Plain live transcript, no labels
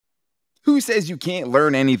Who says you can't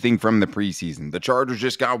learn anything from the preseason? The Chargers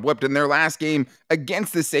just got whipped in their last game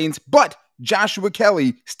against the Saints, but Joshua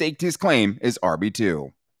Kelley staked his claim as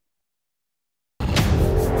RB2.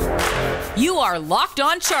 You are Locked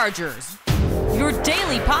On Chargers, your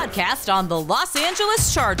daily podcast on the Los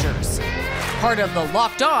Angeles Chargers. Part of the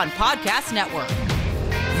Locked On Podcast Network.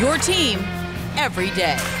 Your team every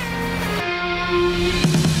day.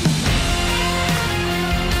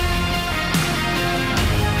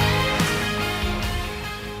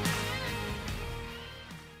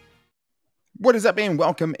 What is up, and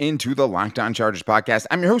welcome into the Locked On Chargers podcast.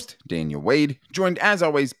 I'm your host, Daniel Wade, joined as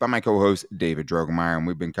always by my co-host, David Droegemeier, and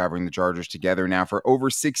we've been covering the Chargers together now for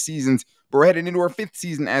over 6 seasons. We're headed into our 5th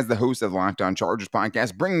season as the host of the Locked On Chargers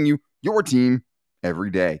podcast, bringing you your team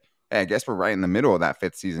every day. Hey, I guess we're right in the middle of that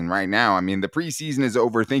 5th season right now. I mean, the preseason is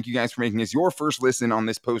over. Thank you guys for making us your first listen on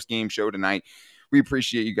this post-game show tonight. We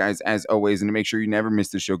appreciate you guys as always, and to make sure you never miss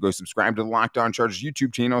the show, go subscribe to the Locked On Chargers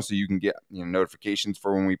YouTube channel so you can get notifications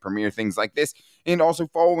for when we premiere things like this, and also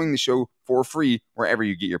following the show for free wherever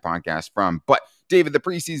you get your podcast from. But David, the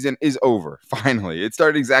preseason is over. Finally, it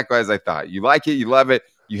started exactly as I thought. You like it, you love it,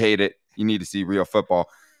 you hate it. You need to see real football.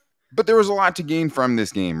 But there was a lot to gain from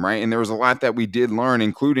this game, right? And there was a lot that we did learn,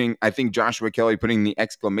 including, I think, Joshua Kelley putting the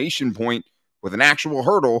exclamation point with an actual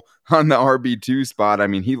hurdle on the RB2 spot. I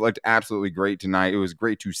mean, he looked absolutely great tonight. It was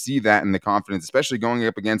great to see that in the confidence, especially going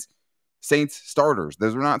up against Saints starters.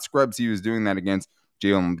 Those were not scrubs he was doing that against.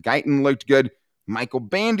 Jalen Guyton looked good. Michael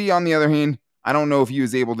Bandy, on the other hand, I don't know if he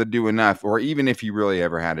was able to do enough, or even if he really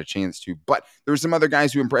ever had a chance to. But there were some other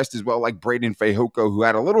guys who impressed as well, like Breiden Fehoko, who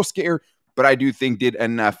had a little scare, but I do think did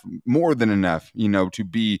enough, more than enough, to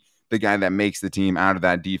be the guy that makes the team out of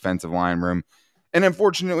that defensive line room. And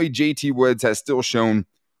unfortunately, JT Woods has still shown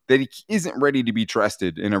that he isn't ready to be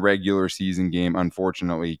trusted in a regular season game,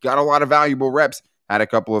 unfortunately. Got a lot of valuable reps, had a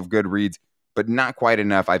couple of good reads, but not quite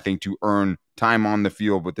enough, I think, to earn time on the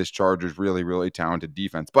field with this Chargers really, really talented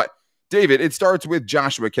defense. But, David, it starts with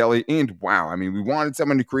Joshua Kelley, and wow, I mean, we wanted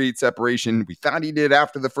someone to create separation. We thought he did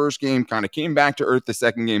after the first game, kind of came back to earth the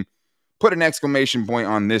second game. Put an exclamation point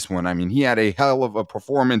on this one. I mean, he had a hell of a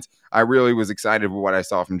performance. I really was excited with what I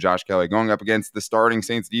saw from Josh Kelley going up against the starting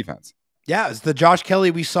Saints defense. Yeah, it's the Josh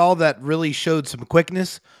Kelley we saw that really showed some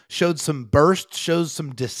quickness, showed some burst, shows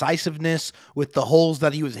some decisiveness with the holes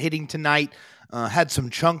that he was hitting tonight, had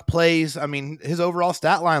some chunk plays. I mean, his overall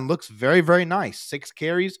stat line looks very, very nice. 6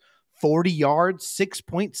 carries, 40 yards,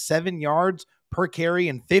 6.7 yards per carry,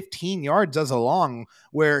 and 15 yards as a long,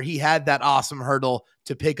 where he had that awesome hurdle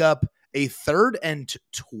to pick up a 3rd and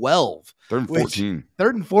 12. 3rd and 14. 3rd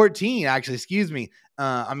and 14, actually, excuse me.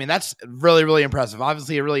 I mean, that's really, really impressive.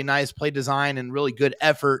 Obviously, a really nice play design and really good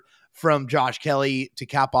effort from Josh Kelley to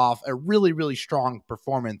cap off a really, really strong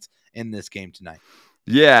performance in this game tonight.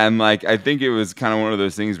 Yeah, and I think it was kind of one of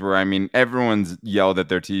those things where, I mean, everyone's yelled at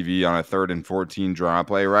their TV on a 3rd and 14 draw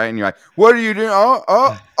play, right? And you're like, what are you doing?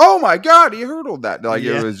 Oh my God, he hurdled that.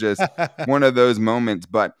 It was just one of those moments.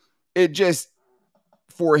 But it just,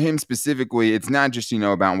 for him specifically, it's not just,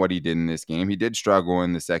 about what he did in this game. He did struggle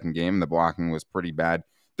in the second game. The blocking was pretty bad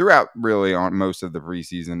throughout really on most of the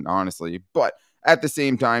preseason, honestly. But at the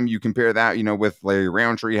same time, you compare that, with Larry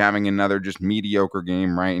Roundtree having another just mediocre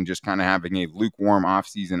game, right? And just kind of having a lukewarm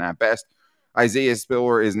offseason at best. Isaiah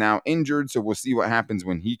Spiller is now injured, so we'll see what happens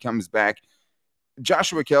when he comes back.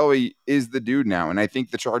 Joshua Kelley is the dude now, and I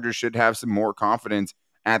think the Chargers should have some more confidence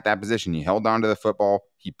at that position. He held on to the football.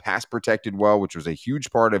 He pass protected well, which was a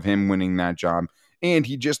huge part of him winning that job. And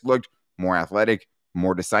he just looked more athletic,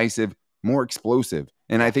 more decisive, more explosive.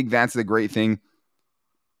 And I think that's the great thing.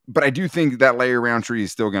 But I do think that Larry Roundtree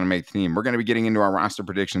is still going to make the team. We're going to be getting into our roster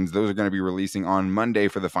predictions. Those are going to be releasing on Monday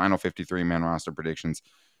for the final 53-man roster predictions.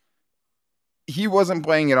 He wasn't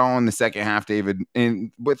playing at all in the second half, David.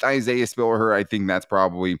 And with Isaiah Spiller, I think that's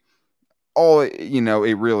probably all,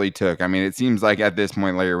 it really took. I mean, it seems like at this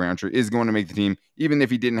point, Larry Roundtree is going to make the team, even if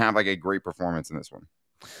he didn't have a great performance in this one.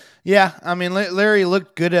 Yeah, I mean, Larry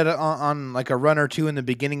looked good on a run or two in the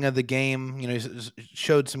beginning of the game. He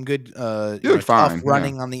showed some good tough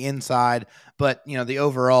running on the inside. But, the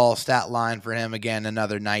overall stat line for him, again,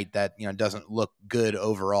 another night that, doesn't look good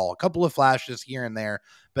overall. A couple of flashes here and there.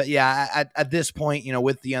 But, yeah, at this point,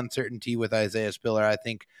 with the uncertainty with Isaiah Spiller, I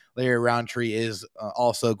think Larry Roundtree is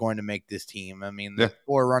also going to make this team. I mean, the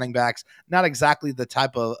 4 running backs, not exactly the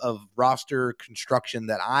type of roster construction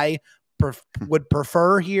that I would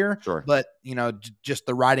prefer here, sure. But just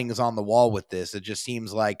the writing is on the wall with this. It just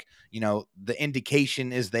seems like the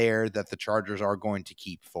indication is there that the Chargers are going to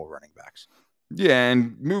keep 4 running backs. Yeah,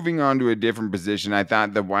 and moving on to a different position, I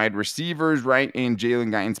thought the wide receivers, right, and Jalen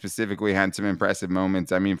Guyton specifically had some impressive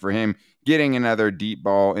moments. I mean, for him, getting another deep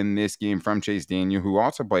ball in this game from Chase Daniel, who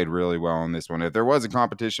also played really well in this one. If there was a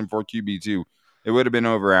competition for QB2, it would have been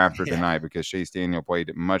over after tonight because Chase Daniel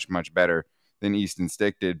played much, much better than Easton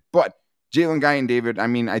Stick did. But Jalen Guyton, David, I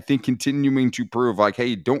mean, I think continuing to prove like,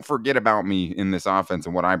 hey, don't forget about me in this offense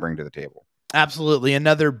and what I bring to the table. Absolutely.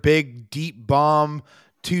 Another big, deep bomb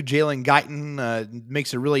to Jalen Guyton,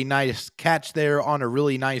 makes a really nice catch there on a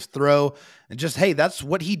really nice throw. And just, hey, that's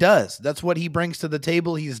what he does. That's what he brings to the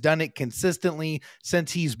table. He's done it consistently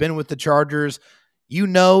since he's been with the Chargers. You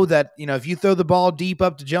know that, if you throw the ball deep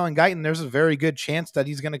up to Jalen Guyton, there's a very good chance that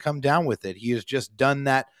he's going to come down with it. He has just done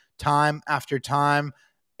that time after time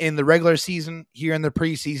in the regular season, here in the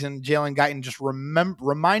preseason. Jalen Guyton just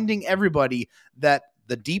reminding everybody that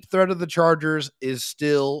the deep threat of the Chargers is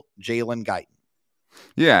still Jalen Guyton.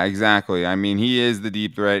 Yeah, exactly. I mean, he is the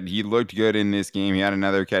deep threat. He looked good in this game. He had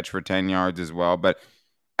another catch for 10 yards as well. But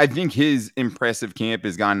I think his impressive camp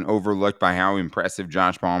has gotten overlooked by how impressive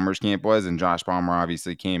Josh Palmer's camp was. And Josh Palmer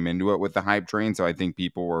obviously came into it with the hype train. So I think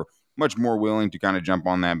people were much more willing to kind of jump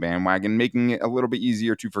on that bandwagon, making it a little bit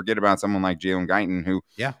easier to forget about someone like Jalen Guyton, who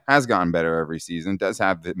has gotten better every season, does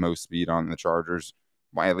have the most speed on the Chargers,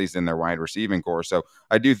 at least in their wide receiving core. So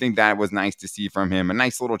I do think that was nice to see from him. A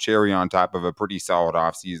nice little cherry on top of a pretty solid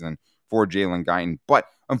offseason for Jalen Guyton. But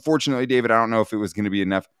unfortunately, David, I don't know if it was going to be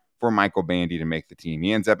enough for Michael Bandy to make the team.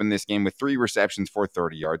 He ends up in this game with 3 receptions for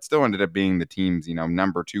 30 yards. Still ended up being the team's,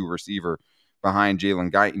 number 2 receiver behind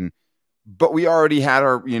Jalen Guyton. But we already had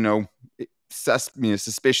our,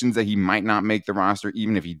 suspicions that he might not make the roster,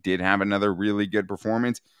 even if he did have another really good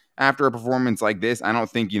performance. After a performance like this, I don't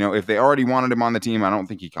think, if they already wanted him on the team, I don't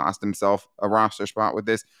think he cost himself a roster spot with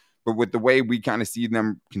this. But with the way we kind of see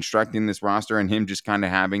them constructing this roster and him just kind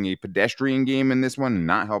of having a pedestrian game in this one,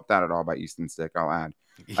 not helped out at all by Easton Stick, I'll add.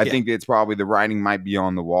 Yeah. I think it's probably the writing might be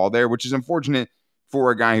on the wall there, which is unfortunate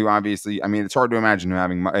for a guy who obviously, I mean, it's hard to imagine him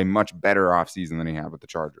having a much better offseason than he had with the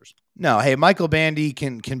Chargers. No, hey, Michael Bandy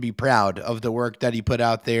can be proud of the work that he put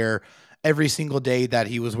out there every single day that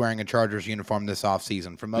he was wearing a Chargers uniform this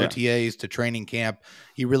offseason. From OTAs to training camp,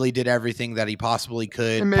 he really did everything that he possibly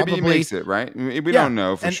could. And maybe he makes it, right? We don't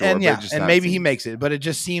know for sure. And maybe he makes it. But it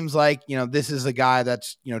just seems like, this is a guy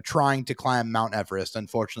that's, trying to climb Mount Everest,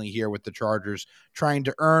 unfortunately, here with the Chargers, trying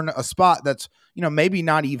to earn a spot that's, maybe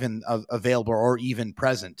not even available or even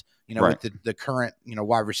present, with the current,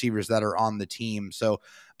 wide receivers that are on the team. So,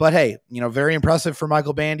 but hey, very impressive for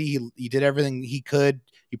Michael Bandy. He did everything he could.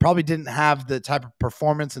 He probably didn't have the type of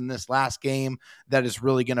performance in this last game that is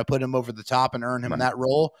really going to put him over the top and earn him that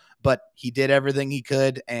role, but he did everything he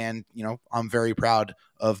could. And, I'm very proud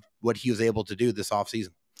of what he was able to do this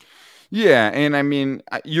offseason. Yeah, and I mean,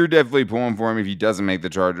 you're definitely pulling for him if he doesn't make the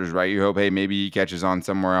Chargers, right? You hope, hey, maybe he catches on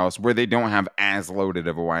somewhere else where they don't have as loaded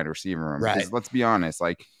of a wide receiver room. Right. Because let's be honest,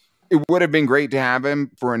 like, it would have been great to have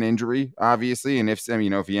him for an injury, obviously. And if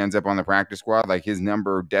he ends up on the practice squad, like, his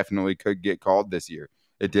number definitely could get called this year.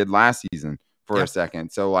 It did last season for a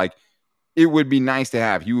second. So, like, it would be nice to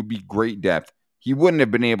have. He would be great depth. He wouldn't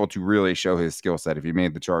have been able to really show his skill set if he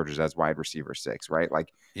made the Chargers as wide receiver 6, right?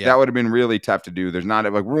 Like, that would have been really tough to do. There's not,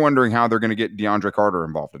 like, we're wondering how they're going to get DeAndre Carter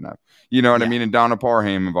involved enough. You know what I mean? And Donald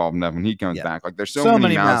Parham involved enough when he comes back. Like, there's so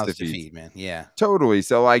many mouths to feed, man. Yeah. Totally.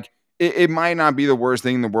 So, like, it might not be the worst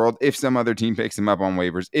thing in the world if some other team picks him up on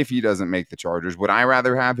waivers, if he doesn't make the Chargers. Would I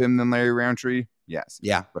rather have him than Larry Roundtree? Yes.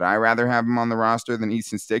 Yeah. Would I rather have him on the roster than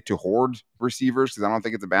Easton Stick to hoard receivers? Because I don't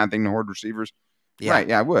think it's a bad thing to hoard receivers. Yeah. Right.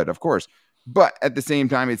 Yeah, I would, of course. But at the same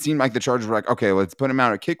time, it seemed like the Chargers were like, okay, let's put him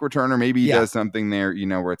out a kick returner. Maybe he does something there,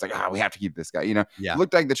 where it's like, we have to keep this guy. It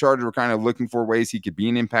looked like the Chargers were kind of looking for ways he could be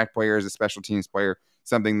an impact player as a special teams player,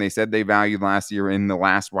 something they said they valued last year in the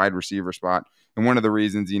last wide receiver spot. And one of the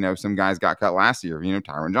reasons, some guys got cut last year,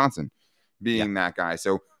 Tyron Johnson being that guy.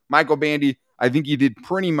 So Michael Bandy, I think he did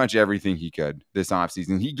pretty much everything he could this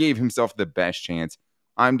offseason. He gave himself the best chance.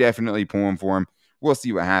 I'm definitely pulling for him. We'll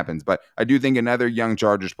see what happens. But I do think another young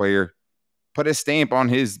Chargers player put a stamp on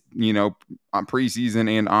his, on preseason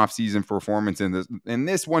and offseason performance in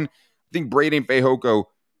this one. I think Breiden Fehoko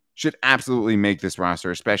should absolutely make this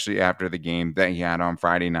roster, especially after the game that he had on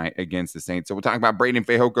Friday night against the Saints. So we'll talk about Breiden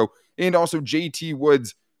Fehoko and also JT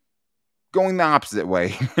Woods going the opposite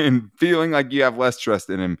way and feeling like you have less trust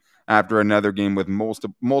in him after another game with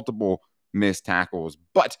multiple missed tackles.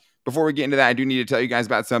 But before we get into that, I do need to tell you guys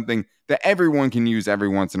about something that everyone can use every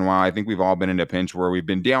once in a while. I think we've all been in a pinch where we've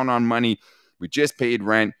been down on money. We just paid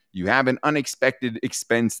rent. You have an unexpected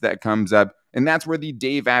expense that comes up, and that's where the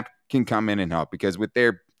Dave app can come in and help, because with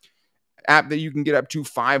their app that you can get up to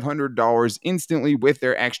 $500 instantly with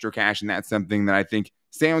their extra cash. And that's something that I think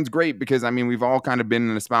sounds great because, I mean, we've all kind of been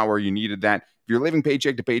in a spot where you needed that. If you're living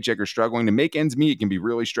paycheck to paycheck or struggling to make ends meet, it can be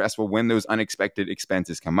really stressful when those unexpected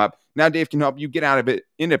expenses come up. Now, Dave can help you get out of it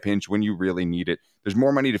in a pinch when you really need it. There's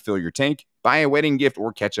more money to fill your tank, buy a wedding gift,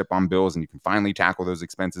 or catch up on bills, and you can finally tackle those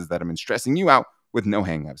expenses that have been stressing you out with no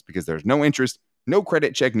hangups because there's no interest, no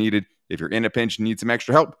credit check needed. If you're in a pinch and need some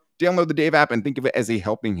extra help, download the Dave app and think of it as a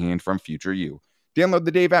helping hand from future you. Download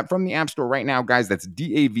the Dave app from the App Store right now, guys. That's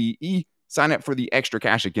DAVE. Sign up for the extra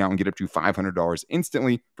cash account and get up to $500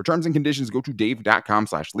 instantly. For terms and conditions, go to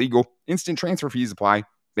dave.com/legal. Instant transfer fees apply.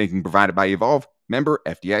 Banking provided by Evolve. Member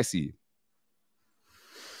FDIC.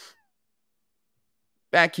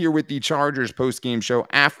 Back here with the Chargers postgame show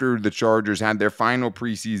after the Chargers had their final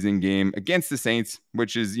preseason game against the Saints,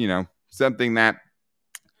 which is, something that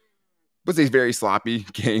was a very sloppy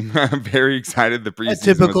game. I'm very excited. The preseason, a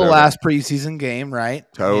typical last preseason game, right?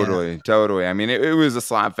 Totally. I mean, it was a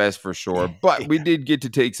slop fest for sure, but we did get to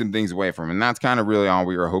take some things away from it, and that's kind of really all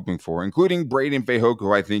we were hoping for, including Breiden Fehoko,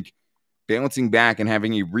 who I think bouncing back and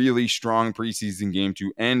having a really strong preseason game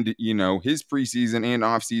to end, his preseason and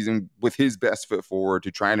offseason with his best foot forward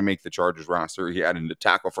to try to make the Chargers roster. He had a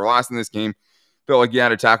tackle for loss in this game. Felt like he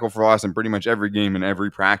had a tackle for loss in pretty much every game and every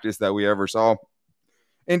practice that we ever saw.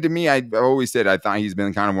 And to me, I always said I thought he's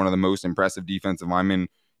been kind of one of the most impressive defensive linemen,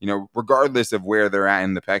 regardless of where they're at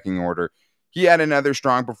in the pecking order. He had another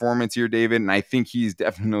strong performance here, David, and I think he's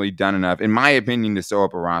definitely done enough, in my opinion, to sew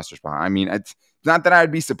up a roster spot. I mean, it's not that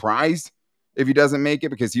I'd be surprised if he doesn't make it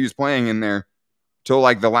because he was playing in there till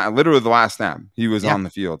like literally the last snap he was on the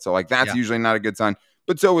field. So that's usually not a good sign.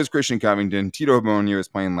 But so was Christian Covington. Tito Bonio was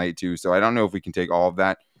playing late too. So I don't know if we can take all of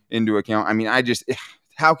that into account. I mean,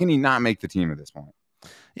 how can he not make the team at this point?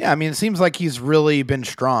 Yeah, I mean, it seems like he's really been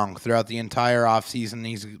strong throughout the entire offseason.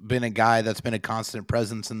 He's been a guy that's been a constant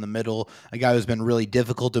presence in the middle, a guy who's been really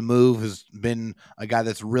difficult to move, who's been a guy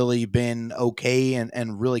that's really been okay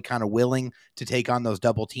and really kind of willing to take on those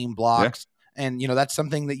double team blocks. Yeah. And, that's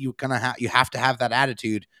something that you have to have that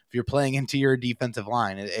attitude if you're playing into your defensive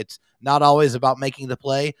line. It's not always about making the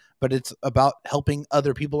play, but it's about helping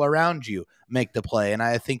other people around you make the play. And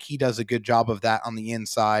I think he does a good job of that on the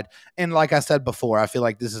inside. And like I said before, I feel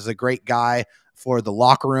like this is a great guy for the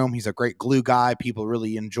locker room. He's a great glue guy. People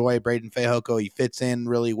really enjoy Breiden Fehoko. He fits in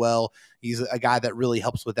really well. He's a guy that really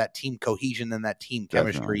helps with that team cohesion and that team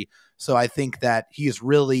chemistry. Definitely. So I think that he's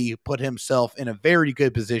really put himself in a very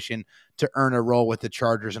good position to earn a role with the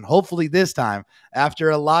Chargers. And hopefully this time, after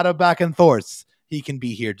a lot of back and forths, he can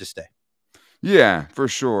be here to stay. Yeah, for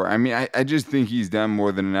sure. I mean, I just think he's done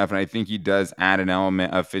more than enough, and I think he does add an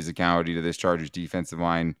element of physicality to this Chargers defensive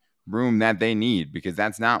line room that they need, because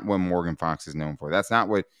that's not what Morgan Fox is known for. That's not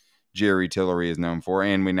what Jerry Tillery is known for,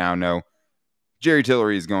 and we now know Jerry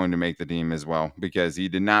Tillery is going to make the team as well, because he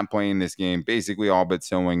did not play in this game, basically all but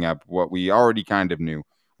sewing up what we already kind of knew,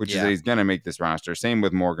 which is that he's going to make this roster. Same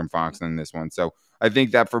with Morgan Fox in this one. So I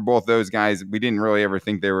think that for both those guys, we didn't really ever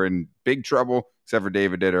think they were in big trouble, except for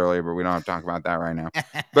David did earlier, but we don't have to talk about that right now.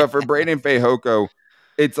 But for Breiden Fehoko,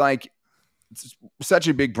 it's such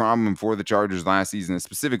a big problem for the Chargers last season,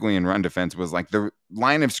 specifically in run defense, was like the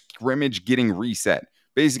line of scrimmage getting reset.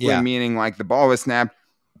 Basically meaning like the ball was snapped,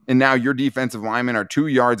 and now your defensive linemen are 2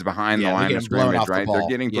 yards behind the line of scrimmage, right? They're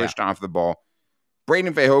getting pushed off the ball.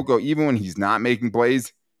 Breiden Fehoko, even when he's not making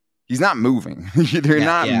plays, he's not moving. They're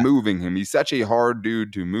not moving him. He's such a hard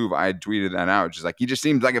dude to move. I had tweeted that out. Just like, he just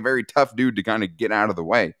seems like a very tough dude to kind of get out of the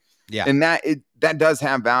way. Yeah. And that does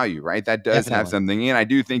have value, right? That does have something. And I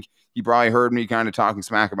do think he probably heard me kind of talking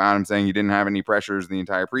smack about him, saying he didn't have any pressures the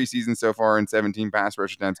entire preseason so far in 17 pass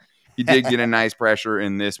rush attempts. He did get a nice pressure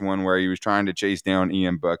in this one where he was trying to chase down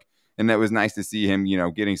Ian Book. And that was nice to see him,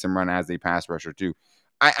 getting some run as a pass rusher too.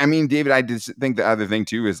 I mean, David, I just think the other thing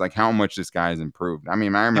too is like how much this guy has improved. I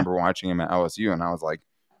mean, I remember watching him at LSU and I was like,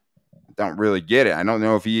 don't really get it. I don't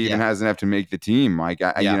know if he even has enough to make the team. Like,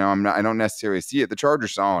 I don't necessarily see it. The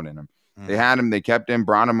Chargers saw it in him. They had him, they kept him,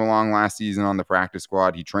 brought him along last season on the practice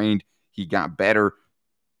squad. He trained, he got better,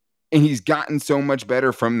 and he's gotten so much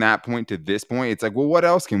better from that point to this point. It's like, well, what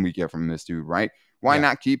else can we get from this dude, right? Why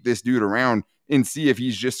not keep this dude around and see if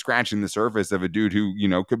he's just scratching the surface of a dude who,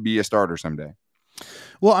 could be a starter someday?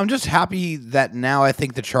 Well, I'm just happy that now I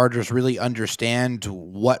think the Chargers really understand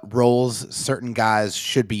what roles certain guys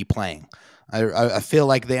should be playing. I feel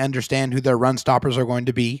like they understand who their run stoppers are going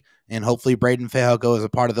to be, and hopefully Breiden Fehoko is a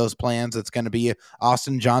part of those plans. It's going to be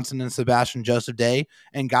Austin Johnson and Sebastian Joseph Day,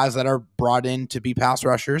 and guys that are brought in to be pass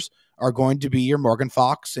rushers are going to be your Morgan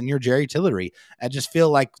Fox and your Jerry Tillery. I just feel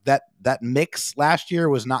like that mix last year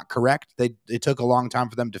was not correct. It took a long time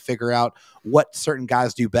for them to figure out what certain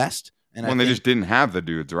guys do best. And they just didn't have the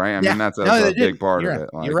dudes, right? I mean, that's a big part of it.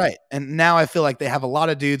 You're right. And now I feel like they have a lot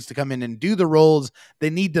of dudes to come in and do the roles they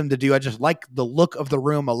need them to do. I just like the look of the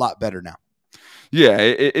room a lot better now. Yeah,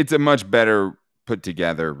 it's a much better put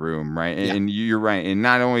together room, right? Yeah. And you're right. And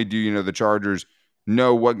not only do the Chargers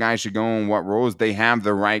know what guys should go in what roles, they have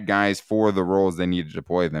the right guys for the roles they need to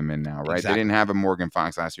deploy them in now, right? Exactly. They didn't have a Morgan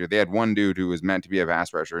Fox last year. They had one dude who was meant to be a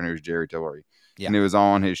pass rusher, and it was Jerry Tillery. Yeah. And it was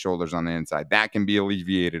all on his shoulders on the inside. That can be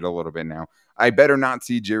alleviated a little bit now. I better not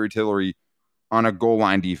see Jerry Tillery on a goal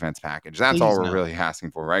line defense package. That's all we're really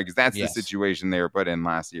asking for, right? Because that's the situation they were put in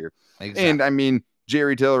last year. Exactly. And I mean,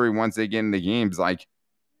 Jerry Tillery, once they get in the games, like,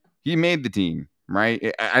 he made the team,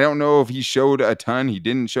 right? I don't know if he showed a ton. He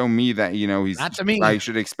didn't show me that, he's not to me. I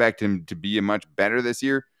should expect him to be a much better this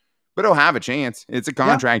year, but he'll have a chance. It's a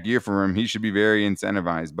contract year for him. He should be very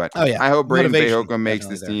incentivized. But I hope Breiden Fehoko makes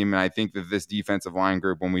this team. And I think that this defensive line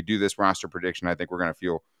group, when we do this roster prediction, I think we're going to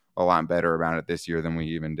feel a lot better about it this year than we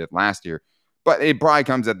even did last year. But it probably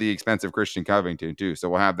comes at the expense of Christian Covington too. So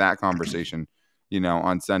we'll have that conversation,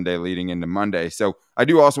 on Sunday leading into Monday. So I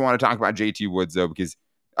do also want to talk about JT Woods though, because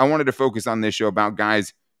I wanted to focus on this show about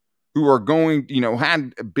guys who are going,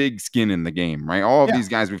 had a big skin in the game, right? All of these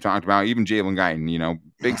guys we've talked about, even Jalen Guyton,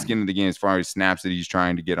 big skin in the game as far as snaps that he's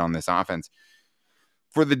trying to get on this offense.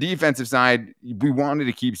 For the defensive side, we wanted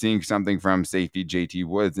to keep seeing something from safety JT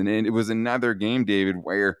Woods. And it was another game, David,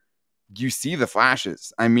 where you see the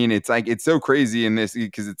flashes. I mean, it's so crazy in this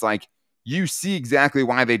because it's like you see exactly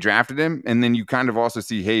why they drafted him. And then you kind of also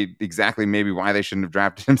see, hey, exactly maybe why they shouldn't have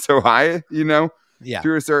drafted him so high,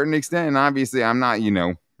 to a certain extent. And obviously I'm not,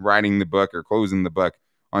 writing the book or closing the book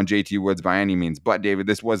on JT Woods by any means. But David,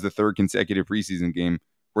 this was the third consecutive preseason game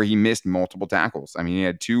where he missed multiple tackles. I mean, he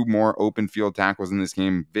had two more open field tackles in this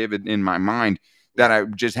game, vivid in my mind, that I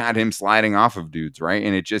just had him sliding off of dudes, right?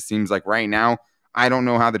 And it just seems like right now, I don't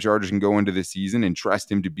know how the Chargers can go into the season and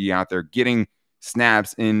trust him to be out there getting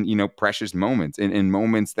snaps in, precious moments and in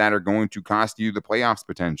moments that are going to cost you the playoffs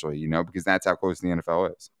potentially, because that's how close the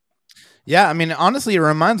NFL is. Yeah, I mean, honestly, it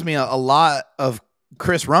reminds me a lot of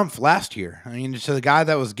Chris Rumpf last year. I mean, to the guy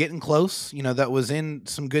that was getting close, that was in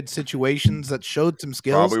some good situations, that showed some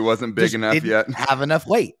skills. Probably wasn't big enough yet. Have enough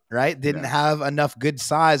weight, right? Didn't have enough good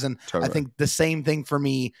size. And I think the same thing for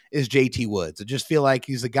me is JT Woods. I just feel like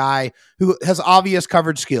he's a guy who has obvious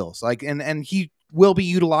coverage skills, and he will be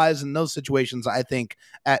utilized in those situations, I think,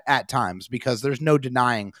 at times, because there's no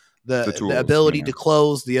denying the ability to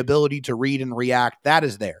close, the ability to read and react. That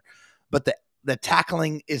is there. But the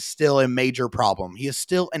tackling is still a major problem. He is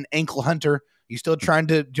still an ankle hunter. He's still trying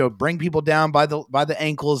to bring people down by the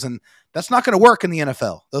ankles, and that's not going to work in the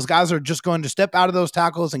NFL. Those guys are just going to step out of those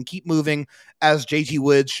tackles and keep moving, as JT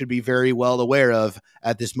Woods should be very well aware of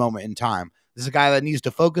at this moment in time. This is a guy that needs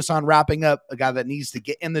to focus on wrapping up, a guy that needs to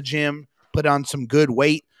get in the gym, put on some good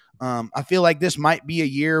weight. I feel like this might be a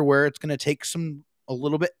year where it's going to take a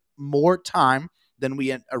little bit more time than we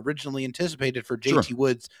had originally anticipated for JT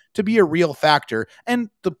Woods to be a real factor.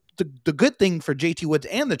 And the good thing for JT Woods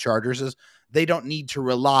and the Chargers is they don't need to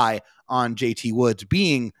rely on JT Woods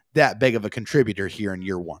being that big of a contributor here in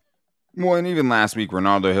year one. Well, and even last week,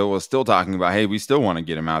 Ronaldo Hill was still talking about, hey, we still want to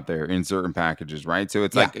get him out there in certain packages, right? So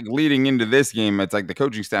it's like leading into this game, it's like the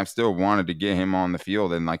coaching staff still wanted to get him on the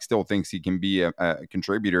field and still thinks he can be a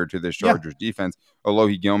contributor to this Chargers defense.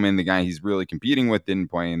 Alohi Gilman, the guy he's really competing with,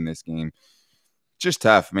 didn't play in this game. Just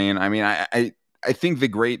tough, man. I mean, I think the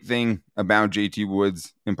great thing about JT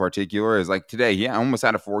Woods in particular is today, he almost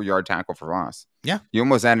had a 4-yard tackle for loss. Yeah. He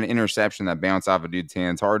almost had an interception that bounced off a dude's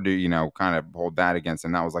hands. Hard to, kind of hold that against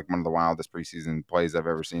him. That was one of the wildest preseason plays I've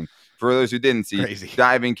ever seen. For those who didn't see, crazy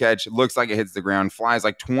diving catch, looks like it hits the ground, flies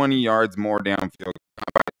 20 yards more downfield.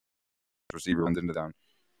 Receiver runs into down.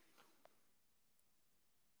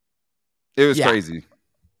 It was crazy.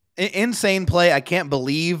 Insane play. I can't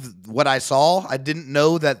believe what I saw. I didn't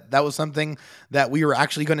know that was something that we were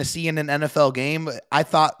actually going to see in an NFL game. I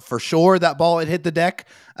thought for sure that ball had hit the deck.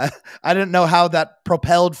 I didn't know how that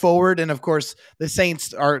propelled forward. And of course, the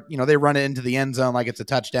Saints are, they run it into the end zone like it's a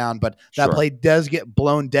touchdown, but that play does get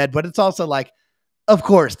blown dead. But it's also of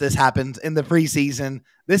course, this happens in the preseason.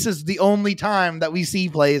 This is the only time that we see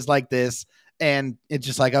plays like this. And it's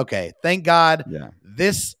just okay, thank God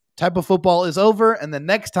this type of football is over, and the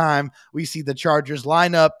next time we see the Chargers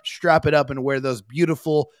line up, strap it up, and wear those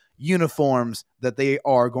beautiful uniforms that they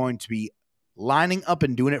are going to be lining up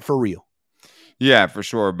and doing it for real. Yeah, for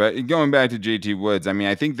sure. But going back to JT Woods, I mean,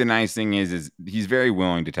 I think the nice thing is he's very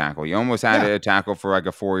willing to tackle. He almost had a tackle for like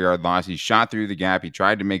a 4-yard loss. He shot through the gap. He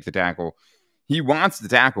tried to make the tackle. He wants to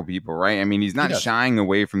tackle people, right? I mean, he's not shying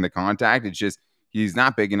away from the contact. It's just he's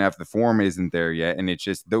not big enough. The form isn't there yet. And it's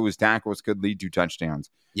just those tackles could lead to touchdowns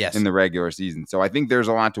in the regular season. So I think there's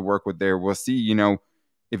a lot to work with there. We'll see, you know,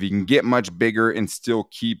 if he can get much bigger and still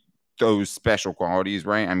keep those special qualities,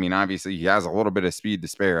 right? I mean, obviously he has a little bit of speed to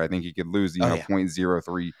spare. I think he could lose,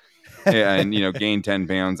 0.03 and, gain 10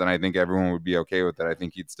 pounds. And I think everyone would be okay with that. I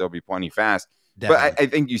think he'd still be plenty fast. Definitely. But I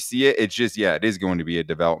think you see it. It's just, it is going to be a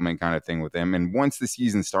development kind of thing with him. And once the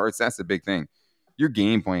season starts, that's the big thing. You're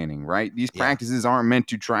game planning, right? These practices aren't meant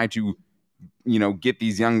to try to, get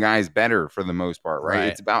these young guys better for the most part, right?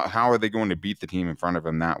 It's about how are they going to beat the team in front of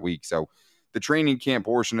them that week. So the training camp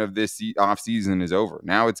portion of this off season is over.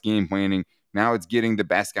 Now it's game planning. Now it's getting the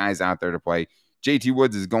best guys out there to play. JT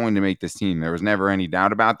Woods is going to make this team. There was never any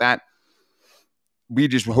doubt about that. We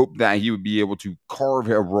just hope that he would be able to carve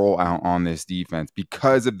a role out on this defense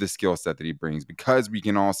because of the skill set that he brings, because we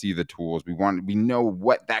can all see the tools. We know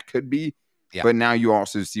what that could be, but now you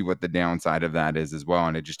also see what the downside of that is as well.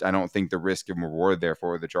 And I don't think the risk and reward there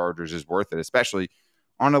for the Chargers is worth it, especially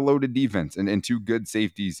on a loaded defense and two good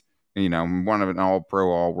safeties. One of an all-pro,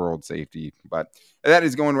 all-world safety. But that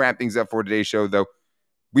is going to wrap things up for today's show, though.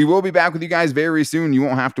 We will be back with you guys very soon. You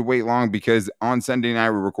won't have to wait long because on Sunday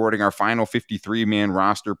night, we're recording our final 53-man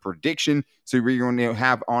roster prediction. So we're going to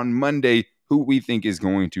have on Monday who we think is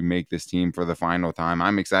going to make this team for the final time.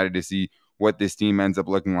 I'm excited to see what this team ends up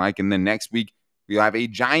looking like. And then next week, we'll have a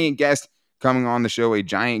giant guest coming on the show, a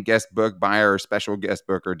giant guest book by our special guest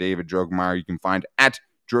booker, David Droegemeier. You can find at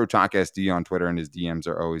DroTalkSD on Twitter, and his DMs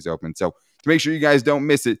are always open. So to make sure you guys don't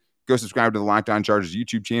miss it, go subscribe to the Locked On Chargers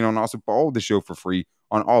YouTube channel and also follow the show for free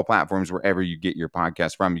on all platforms wherever you get your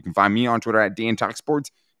podcast from. You can find me on Twitter at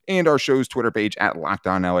DanTalkSports and our show's Twitter page at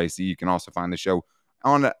LockedOnLAC. You can also find the show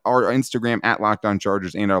on our Instagram at Locked On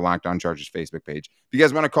Chargers and our Locked On Chargers Facebook page. If you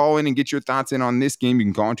guys want to call in and get your thoughts in on this game, you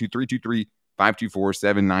can call into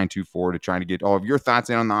 323-524-7924 to try to get all of your thoughts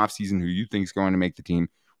in on the offseason, who you think is going to make the team.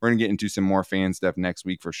 We're going to get into some more fan stuff next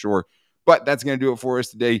week for sure. But that's going to do it for us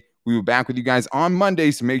today. We will be back with you guys on Monday,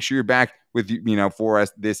 so make sure you're back with, for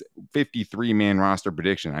us, this 53-man roster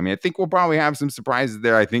prediction. I mean, I think we'll probably have some surprises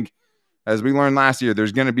there. I think, as we learned last year,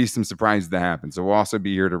 there's going to be some surprises that happen. So we'll also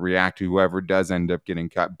be here to react to whoever does end up getting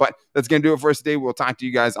cut. But that's going to do it for us today. We'll talk to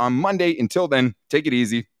you guys on Monday. Until then, take it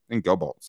easy and go Bolts.